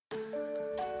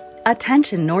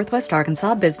Attention Northwest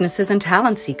Arkansas businesses and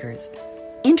talent seekers.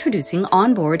 Introducing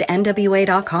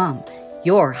OnboardNWA.com,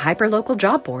 your hyperlocal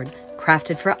job board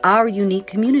crafted for our unique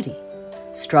community.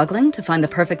 Struggling to find the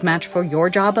perfect match for your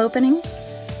job openings?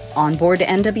 Onboard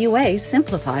NWA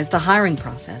simplifies the hiring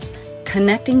process,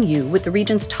 connecting you with the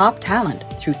region's top talent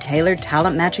through tailored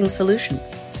talent matching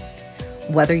solutions.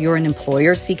 Whether you're an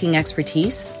employer seeking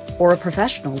expertise or a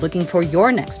professional looking for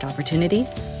your next opportunity,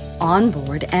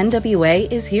 Onboard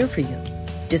NWA is here for you.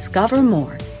 Discover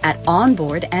more at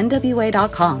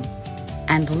onboardnwa.com,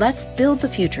 and let's build the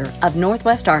future of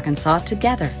Northwest Arkansas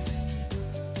together.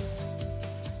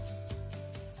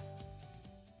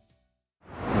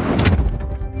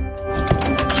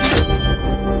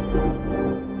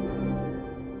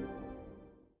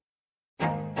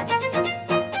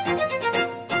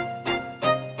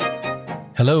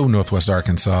 Hello, Northwest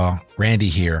Arkansas. Randy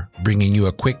here, bringing you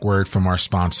a quick word from our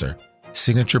sponsor,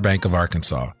 Signature Bank of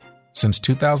Arkansas. Since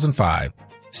 2005,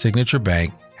 Signature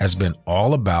Bank has been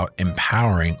all about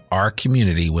empowering our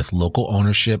community with local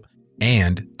ownership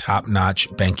and top-notch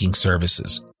banking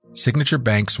services. Signature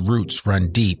Bank's roots run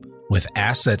deep with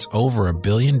assets over $1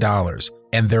 billion,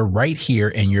 and they're right here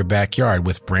in your backyard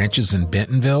with branches in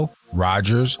Bentonville,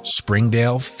 Rogers,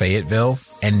 Springdale, Fayetteville,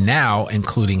 and now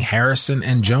including Harrison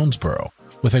and Jonesboro.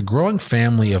 With a growing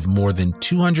family of more than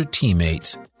 200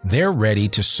 teammates, they're ready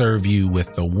to serve you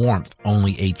with the warmth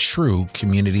only a true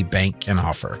community bank can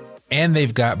offer. And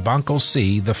they've got Banco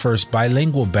C, the first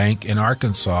bilingual bank in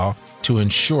Arkansas, to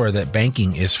ensure that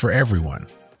banking is for everyone.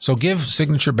 So give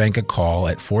Signature Bank a call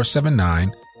at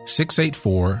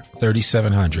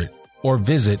 479-684-3700 or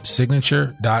visit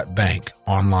signature.bank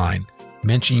online.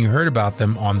 Mention you heard about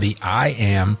them on the I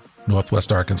Am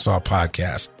Northwest Arkansas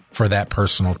podcast for that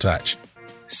personal touch.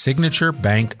 Signature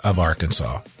Bank of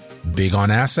Arkansas. Big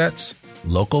on assets,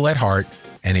 local at heart,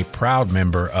 and a proud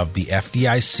member of the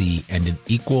FDIC and an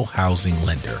equal housing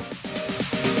lender.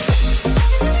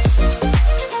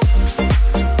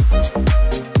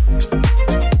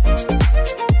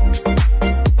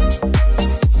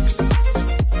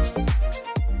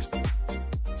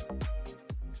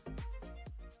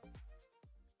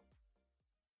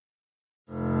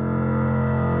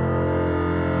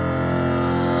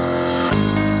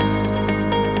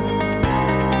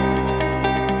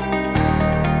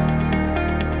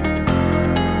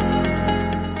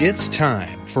 It's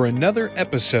time for another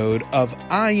episode of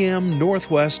I Am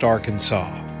Northwest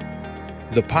Arkansas,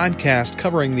 the podcast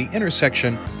covering the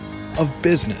intersection of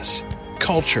business,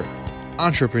 culture,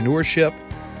 entrepreneurship,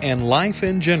 and life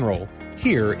in general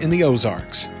here in the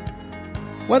Ozarks.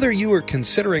 Whether you are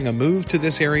considering a move to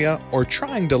this area or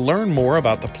trying to learn more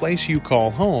about the place you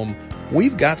call home,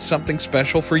 we've got something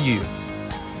special for you.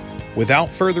 Without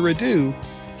further ado,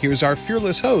 here's our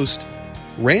fearless host,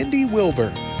 Randy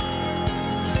Wilburn.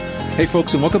 Hey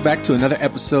folks, and welcome back to another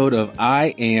episode of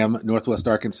I Am Northwest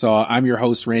Arkansas. I'm your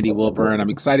host, Randy Wilburn. I'm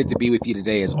excited to be with you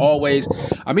today as always.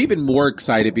 I'm even more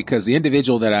excited because the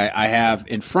individual that I have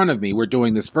in front of me, we're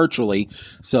doing this virtually.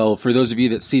 So for those of you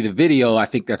that see the video, I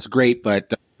think that's great,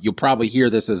 but you'll probably hear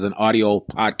this as an audio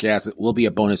podcast. It will be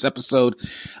a bonus episode.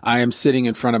 I am sitting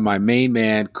in front of my main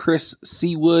man, Chris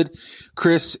Seawood.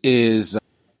 Chris is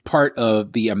part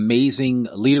of the amazing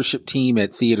leadership team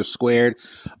at Theater Squared,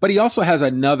 but he also has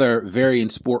another very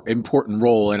important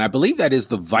role, and I believe that is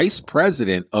the vice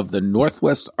president of the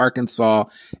Northwest Arkansas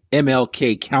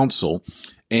MLK Council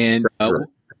and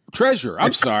treasurer.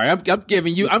 I'm sorry, I'm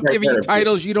giving you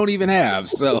titles you don't even have.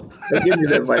 So give me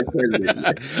that vice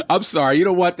president. I'm sorry, you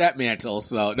don't want that mantle.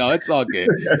 So no, it's all good.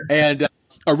 And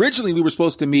originally we were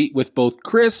supposed to meet with both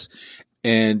Chris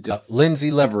and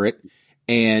Lindsay Leverett,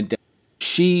 and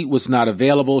she was not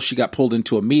available. She got pulled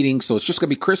into a meeting. So it's just going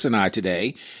to be Chris and I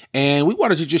today. And we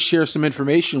wanted to just share some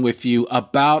information with you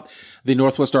about the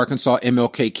Northwest Arkansas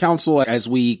MLK Council as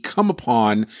we come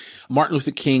upon Martin Luther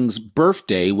King's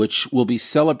birthday, which will be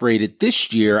celebrated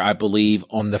this year, I believe,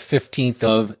 on the 15th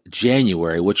of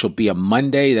January, which will be a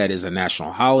Monday. That is a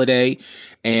national holiday.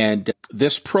 And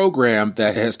this program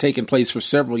that has taken place for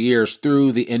several years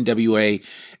through the NWA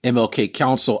MLK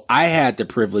Council, I had the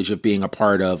privilege of being a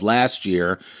part of last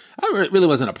year. I really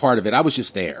wasn't a part of it. I was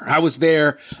just there. I was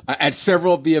there at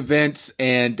several of the events,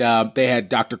 and they had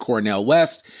Dr. Cornel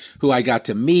West, who I got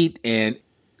to meet, and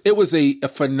it was a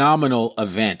phenomenal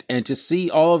event. And to see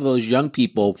all of those young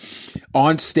people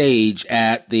on stage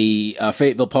at the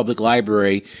Fayetteville Public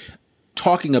Library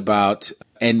talking about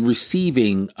and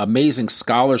receiving amazing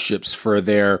scholarships for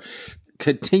their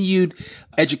continued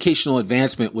educational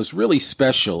advancement was really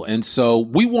special. And so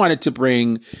we wanted to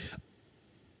bring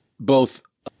both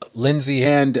Lindsay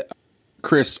and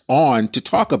Chris on to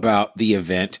talk about the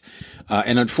event.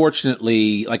 And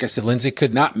unfortunately, like I said, Lindsay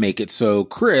could not make it. So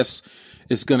Chris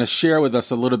is going to share with us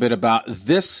a little bit about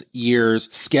this year's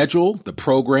schedule, the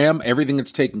program, everything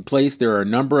that's taking place. There are a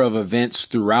number of events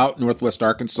throughout Northwest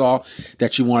Arkansas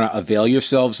that you want to avail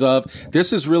yourselves of.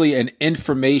 This is really an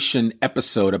information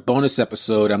episode, a bonus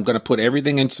episode. I'm going to put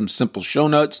everything in some simple show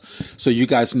notes so you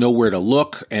guys know where to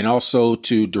look, and also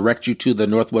to direct you to the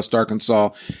Northwest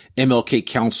Arkansas MLK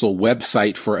Council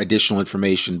website for additional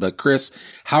information. But Chris,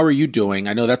 how are you doing?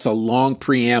 I know that's a long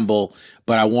preamble,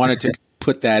 but I wanted to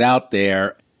put that out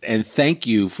there, and thank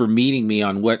you for meeting me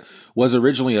on what was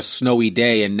originally a snowy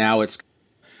day, and now it's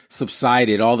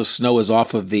subsided. All the snow is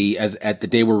off of at the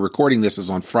day we're recording this is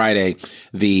on Friday,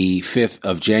 the 5th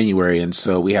of January, and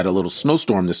so we had a little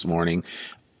snowstorm this morning,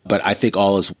 but I think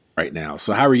all is right now.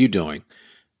 So how are you doing?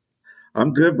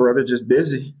 I'm good, brother. Just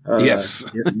busy. Yes.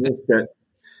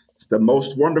 It's the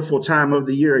most wonderful time of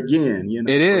the year again. You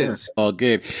know, it is. All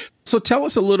good. So tell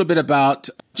us a little bit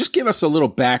just give us a little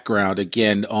background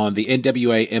again on the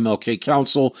NWA MLK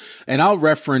Council. And I'll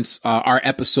reference our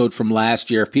episode from last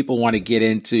year if people want to get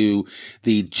into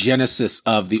the genesis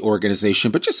of the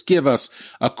organization. But just give us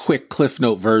a quick Cliff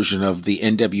Note version of the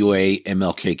NWA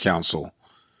MLK Council.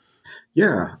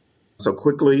 Yeah. So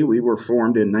quickly, we were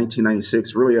formed in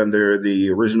 1996, really under the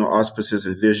original auspices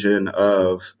and vision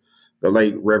of the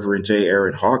late Reverend J.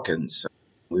 Aaron Hawkins.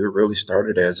 We were really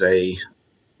started as a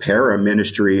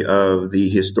para-ministry of the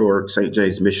historic St.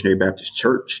 James Missionary Baptist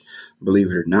Church, believe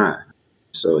it or not.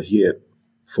 So he had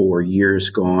for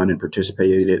years gone and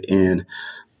participated in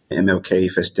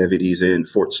MLK festivities in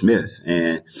Fort Smith.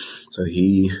 And so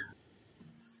he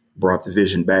brought the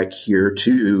vision back here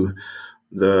to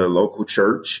the local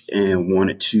church and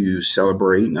wanted to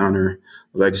celebrate and honor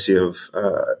the legacy of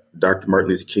Dr. Martin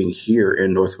Luther King here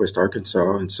in Northwest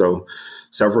Arkansas. And so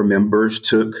several members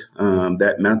took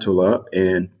that mantle up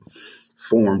and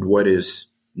formed what is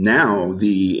now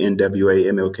the NWA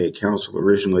MLK Council.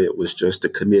 Originally, it was just a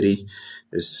committee.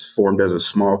 It's formed as a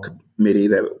small committee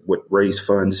that would raise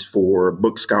funds for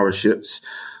book scholarships,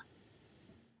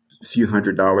 a few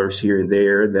 $100s here and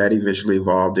there. That eventually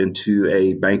evolved into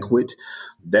a banquet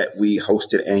that we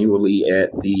hosted annually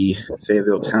at the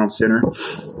Fayetteville Town Center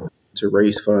to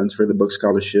raise funds for the book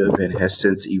scholarship, and has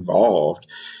since evolved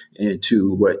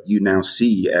into what you now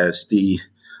see as the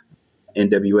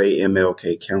NWA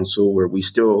MLK Council, where we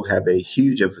still have a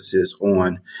huge emphasis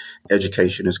on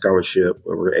education and scholarship,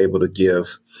 where we're able to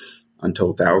give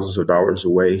untold thousands of dollars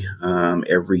away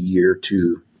every year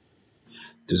to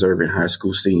deserving high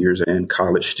school seniors and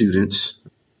college students,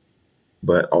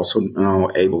 but also now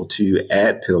able to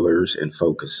add pillars and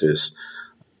focuses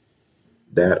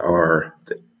that are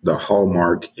the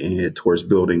hallmark towards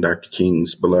building Dr.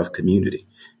 King's beloved community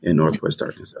in Northwest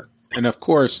Arkansas. And of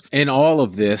course, in all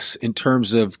of this, in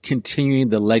terms of continuing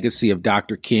the legacy of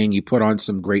Dr. King, you put on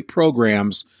some great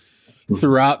programs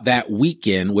throughout that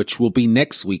weekend, which will be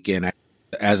next weekend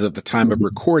as of the time of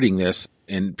recording this.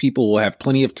 And people will have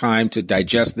plenty of time to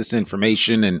digest this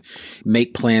information and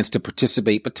make plans to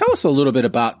participate. But tell us a little bit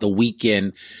about the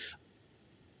weekend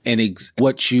and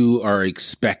what you are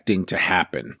expecting to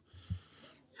happen.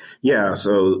 Yeah,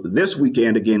 so this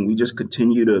weekend, again, we just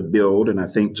continue to build and I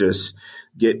think just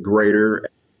get greater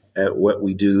at what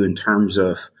we do in terms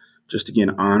of just,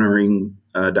 again, honoring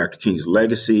Dr. King's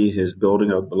legacy, his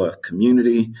building of beloved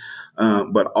community,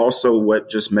 but also what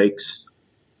just makes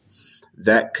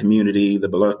that community, the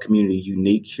beloved community,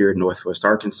 unique here in Northwest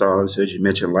Arkansas. So as you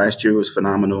mentioned, last year was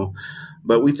phenomenal,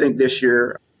 but we think this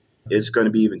year it's going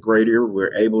to be even greater.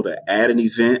 We're able to add an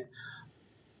event,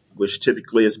 which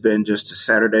typically has been just a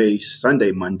Saturday,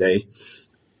 Sunday, Monday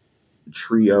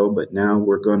trio, but now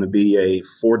we're going to be a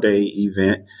 4-day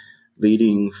event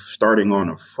starting on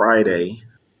a Friday.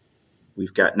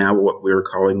 We've got now what we're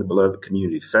calling the Beloved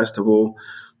Community Festival.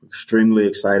 We're extremely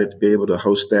excited to be able to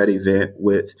host that event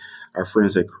with our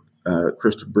friends at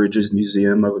Crystal Bridges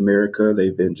Museum of America.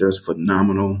 They've been just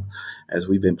phenomenal as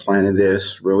we've been planning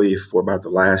this really for about the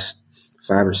last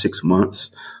 5 or 6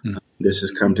 months. This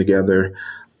has come together.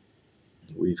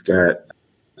 We've got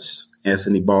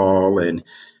Anthony Ball and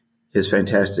his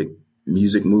fantastic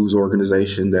Music Moves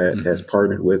organization that has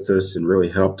partnered with us and really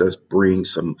helped us bring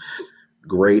some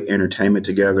great entertainment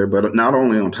together. But not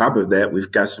only on top of that,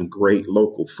 we've got some great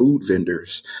local food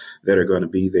vendors that are going to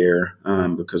be there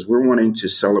because we're wanting to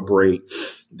celebrate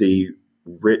the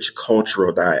rich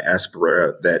cultural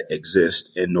diaspora that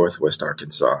exists in Northwest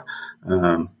Arkansas.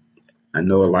 I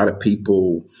know a lot of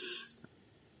people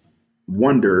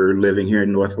wonder, living here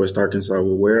in Northwest Arkansas,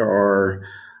 well, where are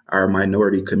our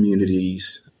minority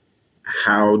communities?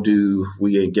 how do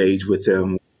we engage with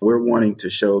them? We're wanting to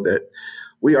show that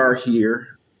we are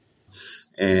here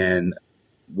and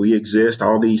we exist.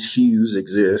 All these hues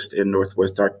exist in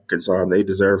Northwest Arkansas, and they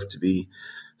deserve to be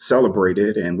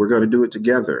celebrated, and we're going to do it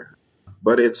together.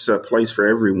 But it's a place for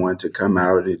everyone to come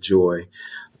out and enjoy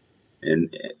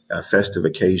and a festive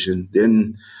occasion.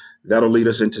 Then that'll lead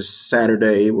us into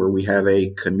Saturday, where we have a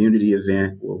community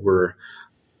event where we're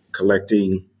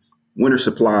collecting winter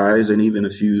supplies and even a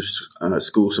few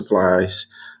school supplies.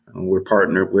 We're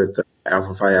partnered with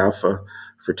Alpha Phi Alpha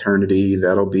fraternity.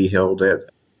 That'll be held at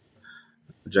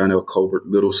John L. Colbert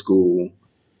Middle School.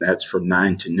 That's from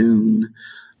 9 to noon.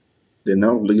 Then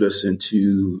that'll lead us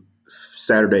into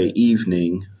Saturday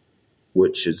evening,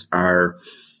 which is our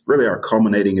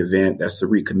culminating event. That's the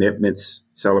Recommitment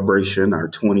Celebration, our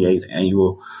 28th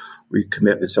annual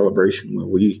Recommitment Celebration, where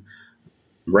we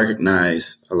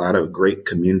recognize a lot of great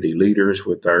community leaders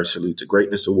with our Salute to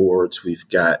Greatness Awards. We've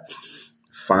got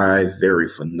 5 very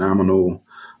phenomenal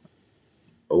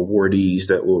awardees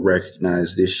that we'll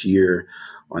recognize this year.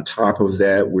 On top of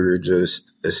that, we're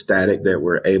just ecstatic that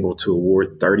we're able to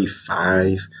award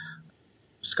 35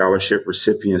 scholarship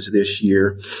recipients this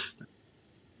year.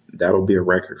 That'll be a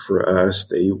record for us.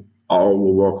 They all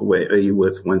will walk away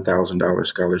with $1,000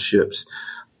 scholarships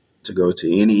to go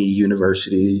to any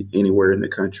university anywhere in the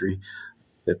country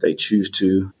that they choose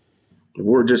to.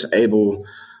 We're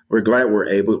glad we're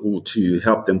able to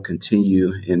help them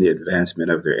continue in the advancement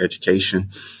of their education.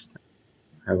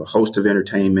 Have a host of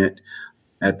entertainment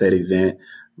at that event,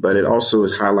 but it also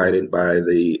is highlighted by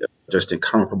the just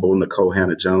incomparable Nicole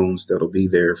Hannah-Jones that'll be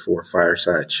there for a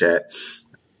fireside chat.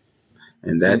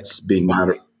 And that's being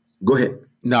moderated. Go ahead.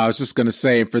 No, I was just going to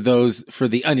say, for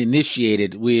the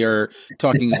uninitiated, we are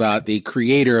talking about the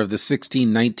creator of the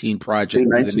 1619 Project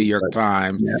with the New York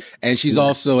Times. Yeah. And she's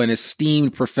also an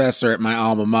esteemed professor at my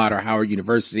alma mater, Howard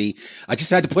University. I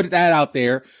just had to put that out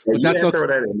there. Yeah, but that's throw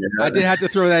that in there. I did have to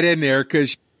throw that in there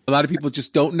because a lot of people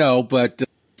just don't know, but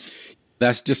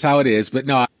that's just how it is. But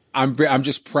no, I'm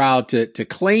just proud to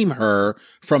claim her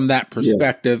from that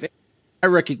perspective. Yeah. I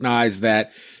recognize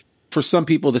that for some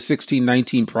people, the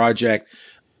 1619 Project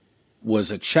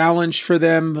was a challenge for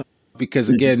them because,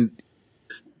 again,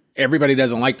 everybody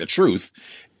doesn't like the truth.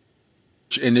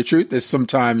 And the truth is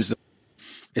sometimes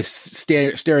it's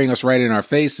staring us right in our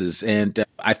faces. And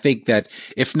I think that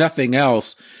if nothing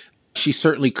else, she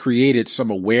certainly created some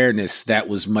awareness that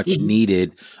was much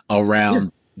needed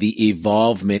around the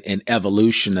evolvement and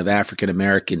evolution of African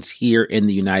Americans here in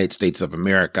the United States of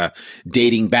America,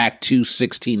 dating back to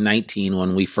 1619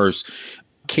 when we first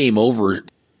came over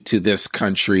to this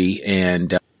country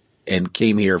and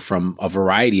came here from a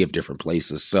variety of different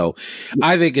places. So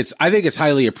I think it's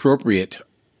highly appropriate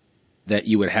that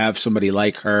you would have somebody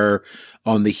like her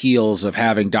on the heels of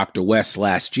having Dr. West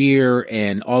last year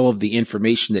and all of the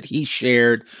information that he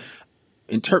shared,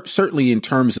 certainly in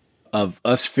terms of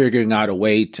us figuring out a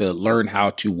way to learn how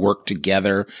to work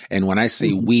together. And when I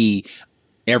say we,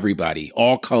 everybody,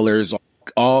 all colors,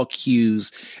 all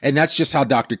hues, and that's just how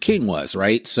Dr. King was,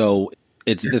 right? So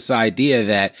it's this idea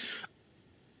that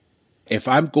if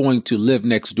I'm going to live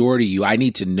next door to you, I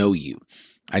need to know you.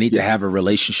 I need to have a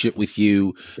relationship with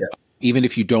you. Yeah. Even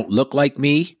if you don't look like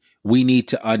me, we need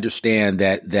to understand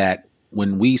that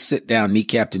when we sit down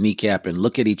kneecap to kneecap and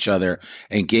look at each other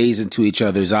and gaze into each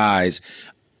other's eyes,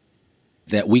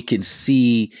 that we can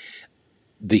see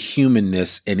the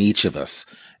humanness in each of us.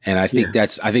 And I think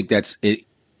that's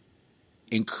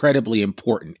incredibly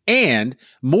important. And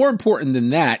more important than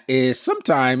that is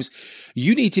sometimes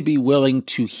you need to be willing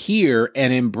to hear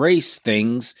and embrace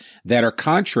things that are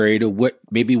contrary to what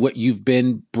you've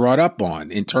been brought up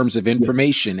on in terms of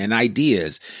information and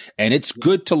ideas. And it's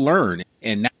good to learn.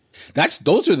 And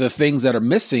those are the things that are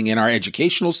missing in our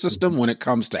educational system when it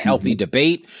comes to healthy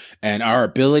debate and our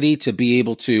ability to be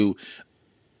able to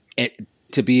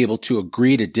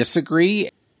agree to disagree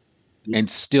and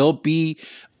still be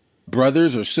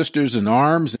brothers or sisters in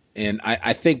arms. And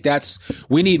I think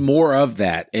we need more of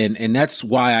that. And that's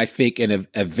why I think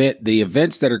the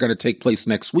events that are going to take place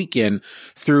next weekend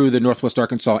through the Northwest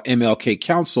Arkansas MLK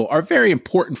Council are very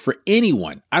important for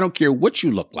anyone. I don't care what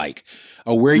you look like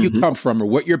or where you come from or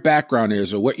what your background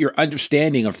is or what your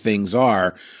understanding of things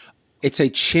are. It's a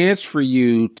chance for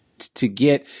you to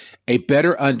get a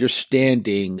better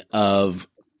understanding of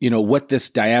what this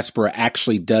diaspora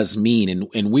actually does mean.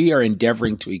 And we are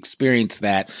endeavoring to experience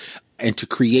that and to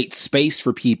create space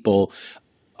for people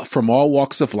from all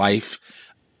walks of life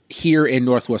here in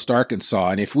Northwest Arkansas.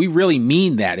 And if we really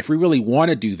mean that, if we really want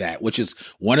to do that, which is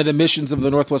one of the missions of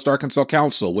the Northwest Arkansas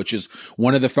Council, which is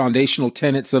one of the foundational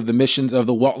tenets of the missions of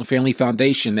the Walton Family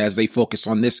Foundation as they focus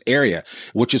on this area,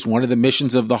 which is one of the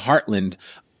missions of the Heartland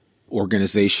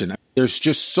organization. There's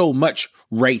just so much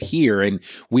right here, and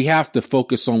we have to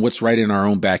focus on what's right in our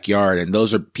own backyard. And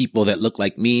those are people that look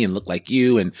like me and look like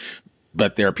you,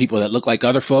 but there are people that look like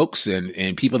other folks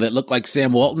and people that look like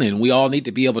Sam Walton, and we all need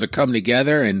to be able to come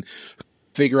together and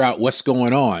figure out what's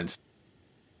going on.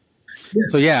 Yeah.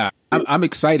 So yeah, I'm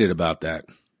excited about that.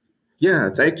 Yeah,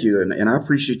 thank you. And I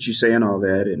appreciate you saying all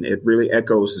that. And it really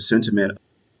echoes the sentiment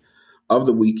of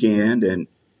the weekend and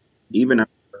even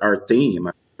our theme.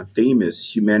 Our theme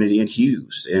is humanity in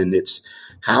hues, and it's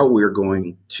how we're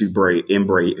going to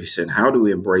embrace and how do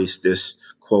we embrace this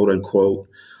quote unquote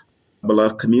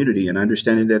beloved community, and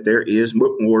understanding that there is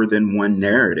more than one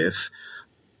narrative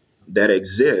that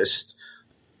exists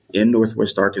in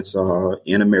Northwest Arkansas,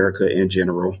 in America in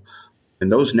general.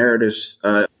 And those narratives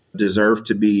deserve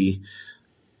to be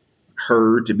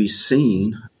heard, to be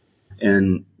seen,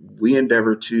 and we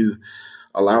endeavor to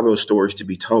allow those stories to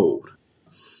be told.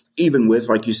 Even with,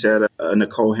 like you said,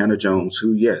 Nikole Hannah-Jones,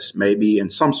 who, yes, maybe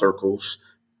in some circles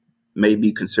may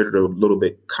be considered a little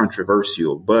bit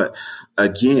controversial. But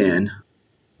again,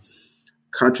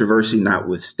 controversy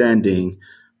notwithstanding,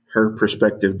 her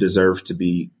perspective deserves to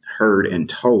be heard and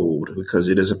told because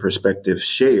it is a perspective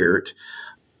shared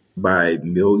by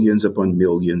millions upon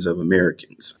millions of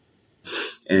Americans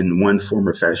in one form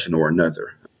or fashion or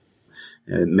another.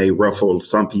 It may ruffle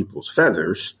some people's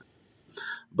feathers,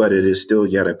 but it is still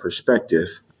yet a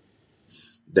perspective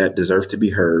that deserves to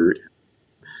be heard.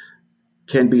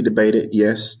 Can be debated,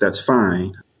 yes, that's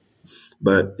fine,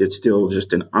 but it's still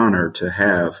just an honor to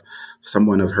have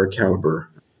someone of her caliber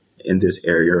in this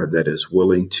area that is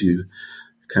willing to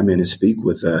come in and speak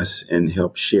with us and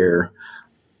help share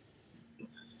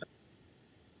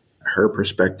her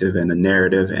perspective and a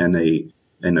narrative and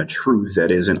a truth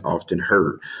that isn't often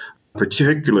heard,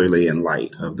 particularly in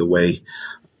light of the way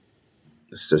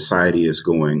society is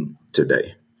going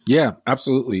today. Yeah,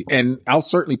 absolutely. And I'll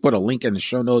certainly put a link in the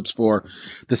show notes for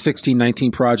the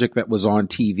 1619 project that was on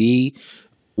TV,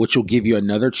 which will give you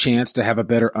another chance to have a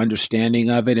better understanding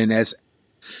of it. And as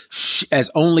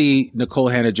only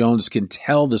Nikole Hannah-Jones can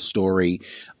tell the story,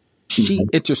 she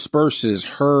intersperses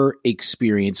her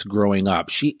experience growing up.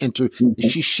 She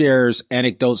shares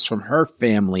anecdotes from her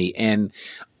family and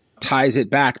ties it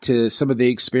back to some of the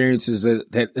experiences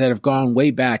that have gone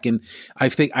way back. And I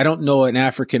don't know an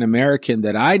African American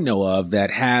that I know of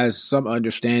that has some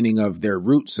understanding of their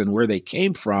roots and where they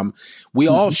came from. We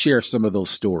all share some of those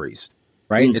stories,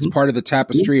 right? It's part of the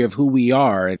tapestry of who we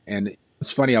are. And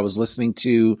it's funny, I was listening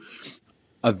to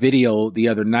a video the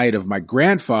other night of my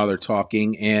grandfather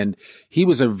talking, and he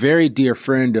was a very dear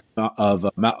friend of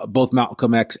both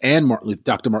Malcolm X and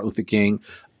Dr. Martin Luther King.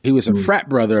 He was a frat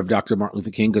brother of Dr. Martin Luther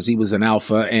King because he was an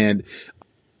alpha, and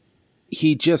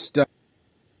he just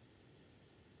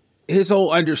his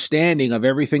whole understanding of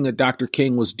everything that Dr.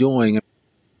 King was doing,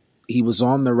 he was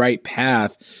on the right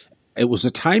path. It was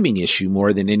a timing issue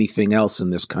more than anything else in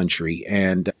this country.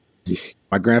 And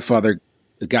my grandfather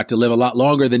got to live a lot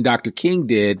longer than Dr. King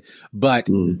did, but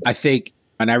I think,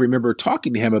 and I remember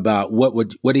talking to him about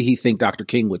what did he think Dr.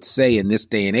 King would say in this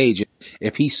day and age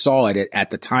if he saw it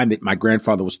at the time that my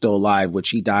grandfather was still alive,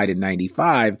 which he died in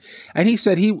 95. And he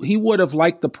said he would have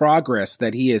liked the progress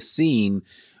that he has seen,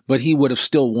 but he would have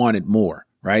still wanted more,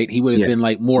 right? He would have been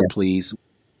like, more, please.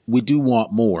 We do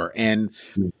want more. And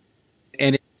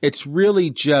it's really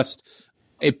just,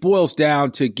 it boils down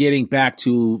to getting back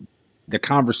to the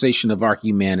conversation of our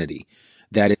humanity,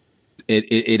 that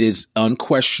it is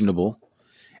unquestionable.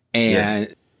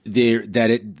 And that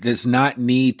it does not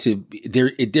need to,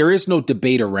 there is no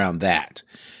debate around that.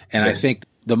 And I think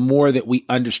the more that we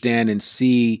understand and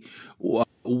see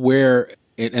where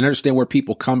and understand where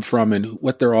people come from and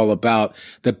what they're all about,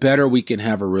 the better we can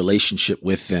have a relationship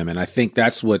with them. And I think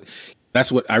that's what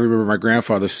I remember my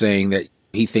grandfather saying, that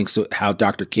he thinks how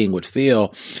Dr. King would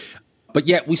feel. But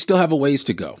yet we still have a ways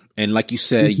to go. And like you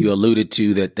said, you alluded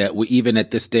to that we, even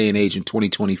at this day and age in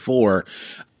 2024,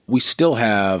 we still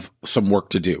have some work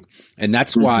to do. And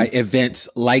that's why events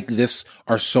like this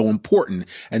are so important.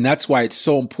 And that's why it's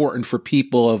so important for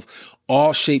people of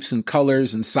all shapes and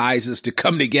colors and sizes to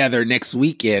come together next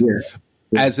weekend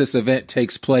as this event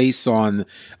takes place on,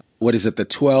 what is it, the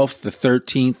 12th, the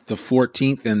 13th, the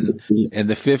 14th, and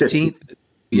the 15th.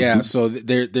 Yeah. So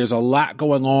there's a lot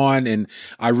going on, and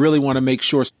I really want to make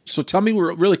sure. So tell me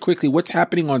really quickly, what's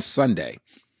happening on Sunday?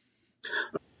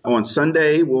 On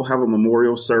Sunday, we'll have a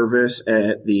memorial service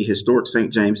at the historic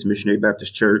St. James Missionary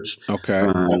Baptist Church.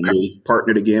 Okay. We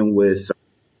partnered again with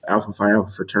Alpha Phi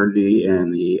Alpha Fraternity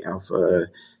and the Alpha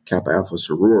Kappa Alpha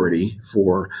Sorority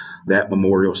for that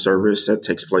memorial service. That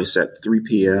takes place at 3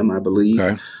 p.m., I believe.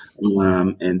 Okay.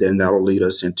 And then that'll lead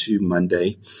us into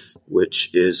Monday,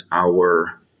 which is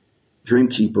our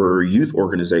Dreamkeeper Youth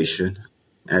Organization.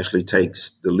 Actually takes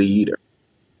the lead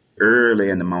early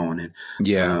in the morning.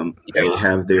 Yeah. They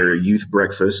have their youth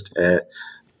breakfast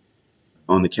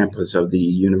on the campus of the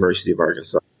University of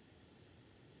Arkansas.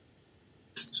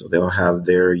 So they'll have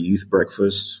their youth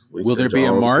breakfast. Will there be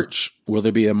a march? Will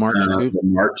there be a march too? The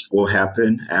march will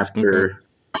happen after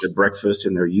the breakfast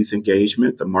and their youth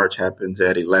engagement. The march happens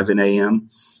at 11 a.m.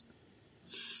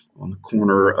 on the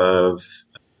corner of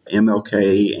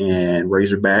MLK and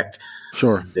Razorback.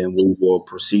 Sure. Then we will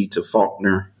proceed to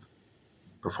Faulkner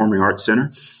Performing Arts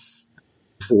Center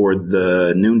for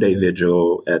the noonday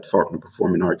vigil at Faulkner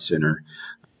Performing Arts Center.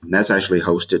 And that's actually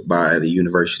hosted by the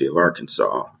University of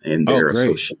Arkansas and their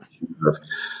Association of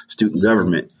Student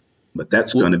Government. But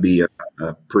that's going to be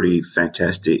a pretty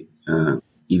fantastic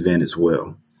event as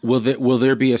well. Will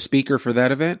there be a speaker for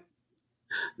that event?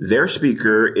 Their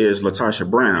speaker is Latasha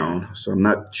Brown. So I'm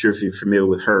not sure if you're familiar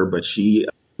with her, but she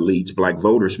leads Black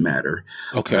Voters Matter.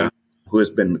 Okay. Who has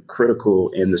been critical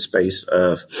in the space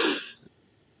of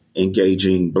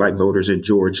engaging Black voters in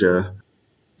Georgia.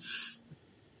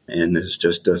 And it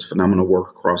just does phenomenal work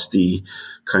across the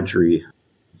country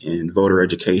in voter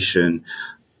education,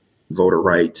 voter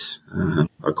rights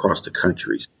across the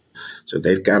country. So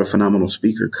they've got a phenomenal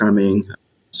speaker coming.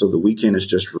 So the weekend is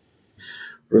just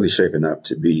really shaping up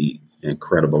to be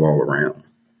incredible all around.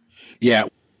 Yeah,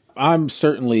 I'm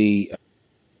certainly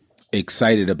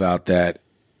excited about that.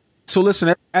 So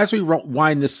listen, as we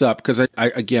wind this up, because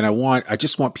I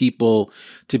just want people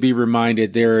to be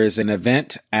reminded there is an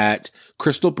event at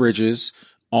Crystal Bridges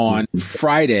on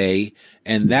Friday,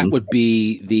 and that would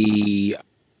be the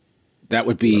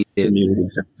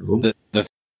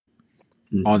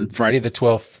on Friday the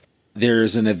 12th.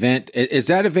 There's an event. Is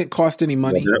that event cost any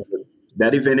money?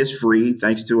 That event is free,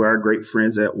 thanks to our great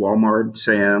friends at Walmart and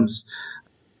Sam's.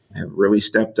 Have really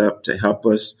stepped up to help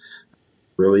us.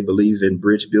 Really believe in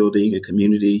bridge building and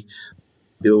community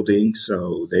building.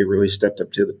 So they really stepped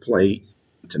up to the plate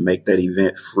to make that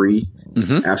event free,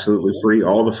 absolutely free.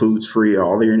 All the food's free.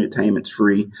 All the entertainment's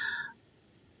free.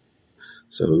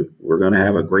 So we're going to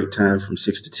have a great time from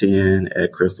 6 to 10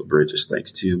 at Crystal Bridges,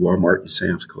 thanks to Walmart and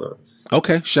Sam's Club.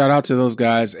 Okay. Shout out to those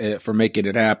guys for making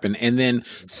it happen. And then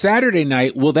Saturday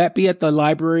night, will that be at the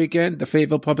library again, the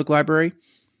Fayetteville Public Library?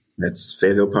 That's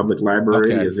Fayetteville Public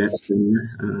Library, the event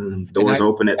center. Doors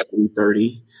open at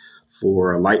 3:30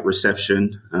 for a light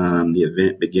reception. The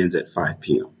event begins at 5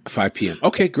 p.m. 5 p.m.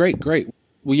 Okay, great.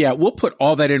 Well, yeah, we'll put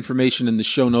all that information in the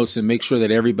show notes and make sure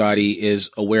that everybody is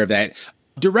aware of that.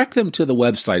 Direct them to the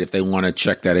website if they want to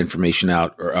check that information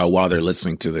out while they're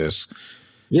listening to this.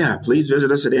 Yeah, please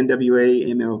visit us at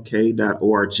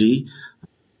nwamlk.org.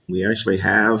 We actually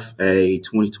have a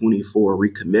 2024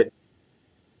 recommit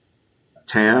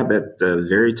tab at the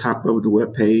very top of the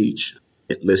webpage.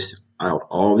 It lists out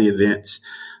all the events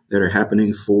that are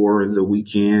happening for the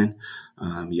weekend.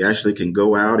 You actually can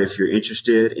go out if you're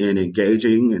interested in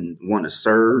engaging and want to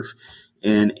serve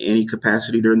in any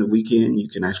capacity during the weekend. You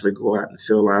can actually go out and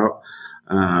fill out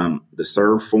the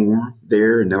serve form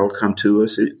there, and that'll come to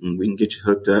us, and we can get you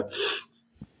hooked up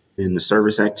in the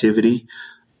service activity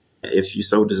if you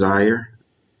so desire.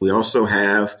 We also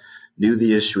have new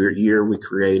this year, we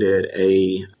created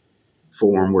a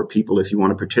form where people, if you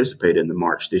want to participate in the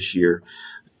march this year,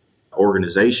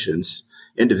 organizations,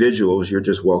 individuals, you're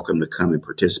just welcome to come and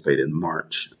participate in the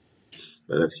march.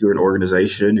 But if you're an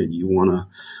organization and you want to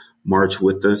march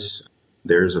with us,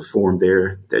 there's a form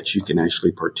there that you can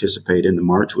actually participate in the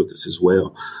march with us as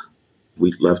well.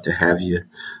 We'd love to have you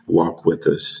walk with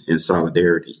us in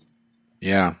solidarity.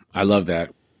 Yeah, I love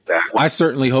that. I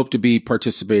certainly hope to be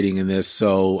participating in this.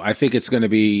 So I think it's going to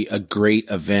be a great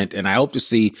event. And I hope to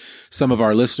see some of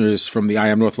our listeners from the I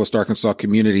Am Northwest Arkansas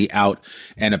community out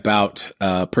and about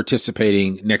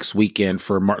participating next weekend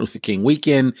for Martin Luther King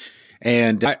weekend.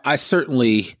 And I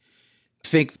certainly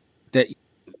think that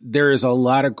there is a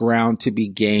lot of ground to be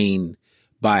gained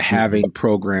by having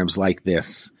programs like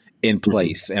this in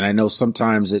place. And I know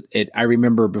sometimes I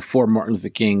remember before Martin Luther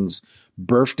King's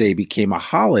birthday became a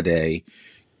holiday,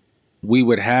 we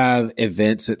would have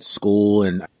events at school,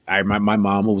 and my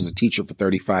mom, who was a teacher for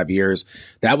 35 years,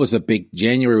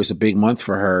 January was a big month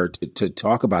for her to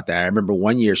talk about that. I remember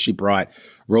one year she brought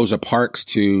Rosa Parks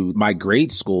to my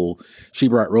grade school. She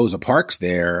brought Rosa Parks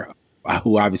there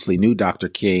who obviously knew Dr.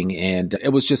 King. And it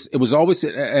was always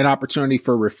an opportunity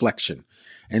for reflection.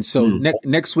 And so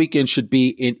next weekend shouldn't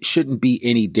be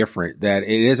any different, that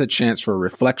it is a chance for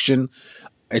reflection.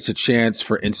 It's a chance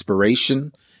for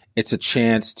inspiration. It's a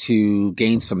chance to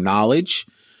gain some knowledge.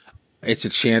 It's a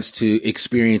chance to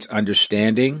experience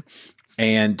understanding.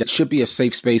 And it should be a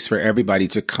safe space for everybody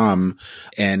to come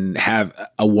and have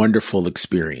a wonderful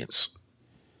experience.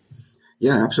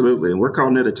 Yeah, absolutely. And we're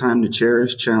calling it a time to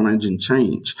cherish, challenge, and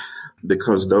change,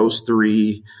 because those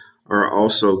three are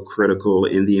also critical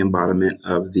in the embodiment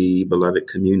of the beloved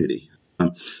community.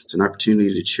 It's an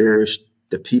opportunity to cherish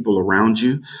the people around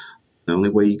you. The only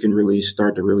way you can really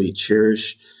start to really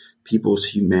cherish people's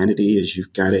humanity is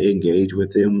you've got to engage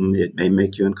with them. It may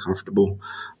make you uncomfortable.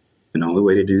 And the only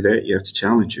way to do that, you have to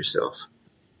challenge yourself.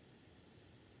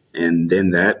 And then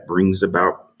that brings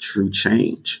about true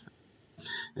change.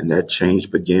 And that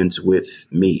change begins with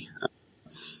me.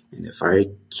 And if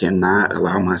I cannot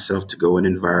allow myself to go in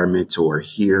environments or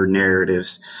hear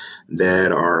narratives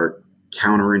that are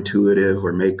counterintuitive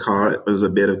or may cause a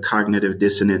bit of cognitive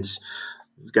dissonance,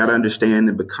 you've got to understand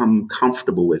and become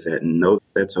comfortable with that and know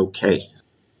that's okay.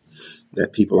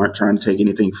 That people aren't trying to take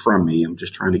anything from me. I'm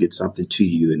just trying to get something to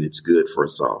you, and it's good for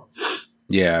us all.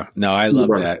 Yeah, no, I love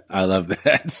that. I love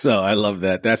that. So I love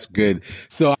that. That's good.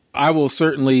 So I will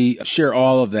certainly share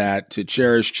all of that to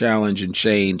cherish, challenge, and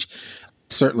change.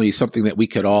 Certainly something that we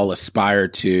could all aspire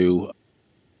to.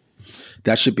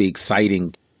 That should be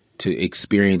exciting to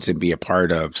experience and be a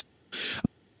part of.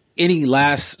 Any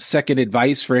last second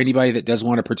advice for anybody that does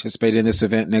want to participate in this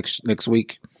event next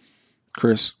week,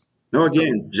 Chris? No,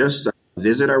 again, just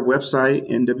visit our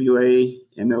website,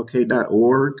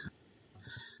 nwamlk.org.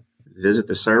 Visit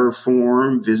the Serve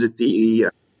Forum. Visit the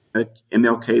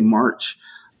MLK March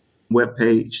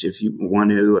webpage if you want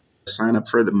to sign up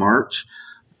for the march.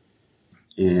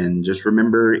 And just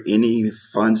remember, any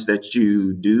funds that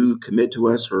you do commit to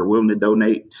us or are willing to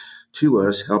donate to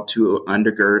us help to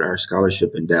undergird our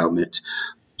scholarship endowment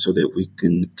so that we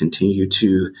can continue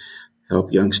to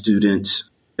help young students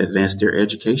advance their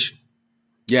education.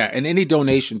 Yeah, and any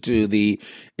donation to the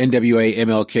NWA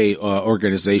MLK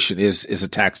organization is a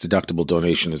tax-deductible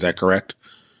donation. Is that correct?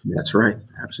 That's right.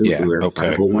 Absolutely. Yeah, We're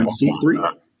okay.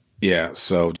 501c3. Yeah,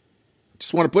 so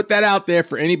just want to put that out there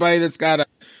for anybody that's got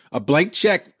a blank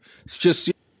check. It's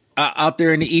just out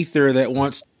there in the ether that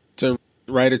wants to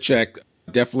write a check.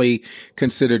 Definitely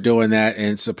consider doing that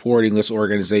and supporting this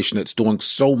organization that's doing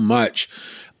so much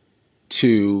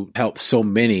to help so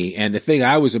many. And the thing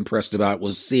I was impressed about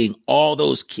was seeing all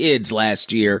those kids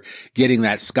last year getting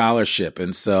that scholarship.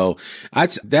 And so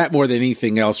that more than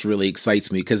anything else really excites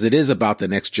me, because it is about the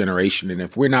next generation. And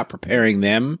if we're not preparing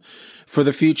them for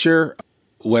the future,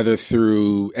 whether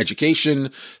through education,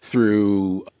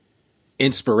 through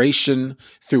inspiration,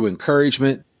 through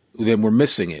encouragement, then we're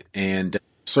missing it. And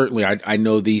certainly I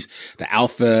know the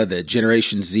Alpha, the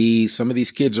Generation Z, some of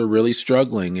these kids are really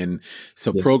struggling. And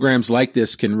so programs like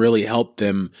this can really help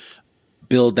them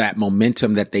build that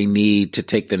momentum that they need to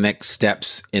take the next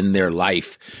steps in their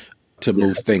life to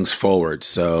move things forward.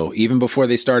 So even before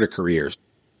they start a career,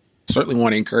 certainly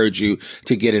want to encourage you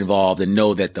to get involved and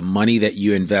know that the money that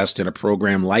you invest in a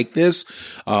program like this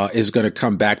is going to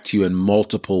come back to you in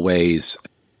multiple ways,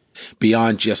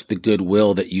 beyond just the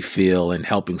goodwill that you feel in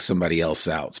helping somebody else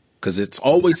out. Because it's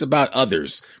always about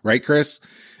others, right, Chris?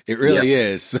 It really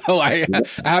is. So I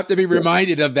have to be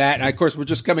reminded of that. And of course, we're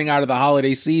just coming out of the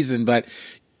holiday season, but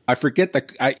I forget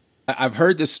I've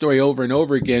heard this story over and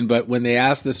over again, but when they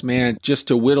asked this man just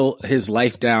to whittle his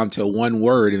life down to one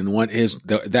word, and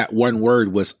that one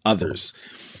word was others.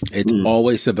 It's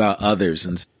always about others.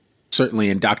 And certainly,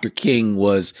 and Dr. King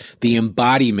was the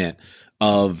embodiment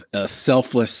of a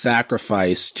selfless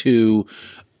sacrifice to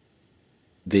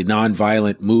the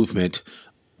nonviolent movement,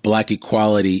 Black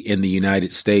equality in the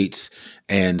United States,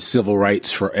 and civil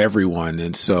rights for everyone.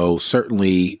 And so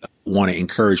certainly want to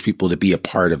encourage people to be a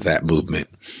part of that movement.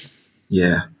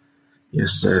 Yeah.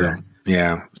 Yes, sir. So,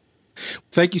 yeah.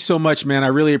 Thank you so much, man. I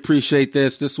really appreciate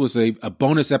this. This was a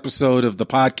bonus episode of the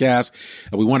podcast.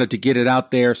 We wanted to get it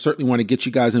out there. Certainly want to get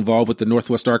you guys involved with the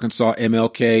Northwest Arkansas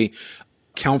MLK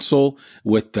Council,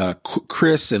 with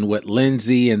Chris and what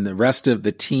Lindsay and the rest of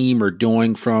the team are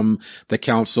doing from the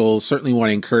council. Certainly want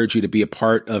to encourage you to be a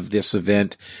part of this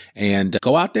event and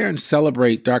go out there and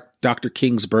celebrate Dr.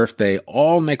 King's birthday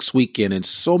all next weekend in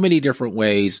so many different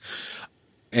ways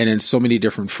and in so many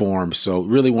different forms. So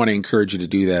really want to encourage you to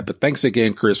do that. But thanks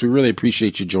again, Chris. We really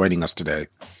appreciate you joining us today.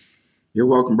 You're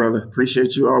welcome, brother.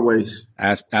 Appreciate you always.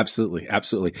 Absolutely.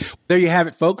 Absolutely. There you have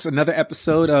it, folks. Another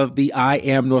episode of the I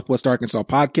Am Northwest Arkansas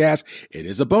podcast. It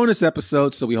is a bonus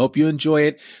episode, so we hope you enjoy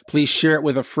it. Please share it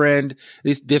with a friend.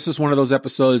 This is one of those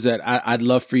episodes that I'd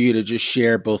love for you to just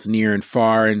share both near and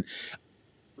far. And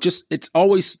just, it's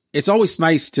always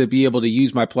nice to be able to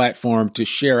use my platform to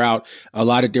share out a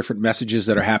lot of different messages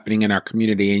that are happening in our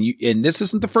community. And this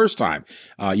isn't the first time.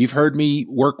 You've heard me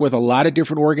work with a lot of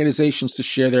different organizations to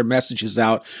share their messages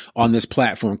out on this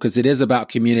platform because it is about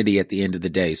community at the end of the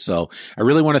day. So I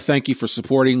really want to thank you for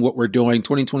supporting what we're doing.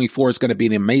 2024 is going to be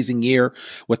an amazing year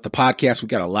with the podcast. We've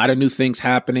got a lot of new things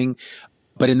happening.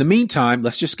 But in the meantime,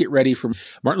 let's just get ready for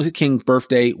Martin Luther King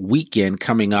birthday weekend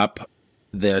coming up.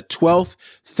 The 12th,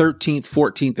 13th,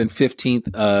 14th, and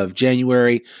 15th of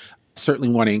January. Certainly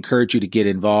want to encourage you to get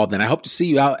involved. And I hope to see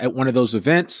you out at one of those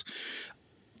events.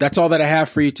 That's all that I have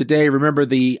for you today. Remember,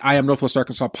 the I Am Northwest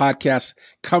Arkansas podcast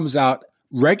comes out.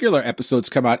 Regular episodes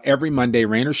come out every Monday,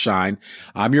 rain or shine.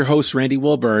 I'm your host, Randy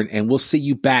Wilburn, and we'll see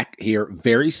you back here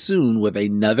very soon with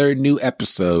another new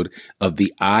episode of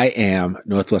the I Am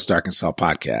Northwest Arkansas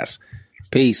podcast.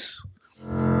 Peace.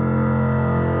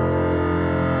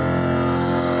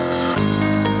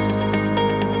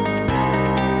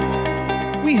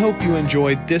 We hope you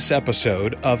enjoyed this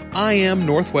episode of I Am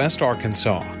Northwest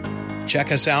Arkansas.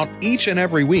 Check us out each and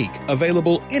every week,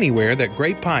 available anywhere that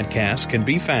great podcasts can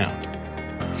be found.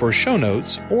 For show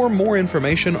notes or more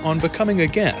information on becoming a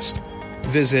guest,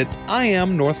 visit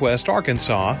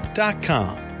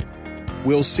IamNorthwestArkansas.com.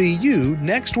 We'll see you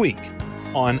next week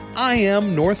on I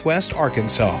Am Northwest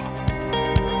Arkansas.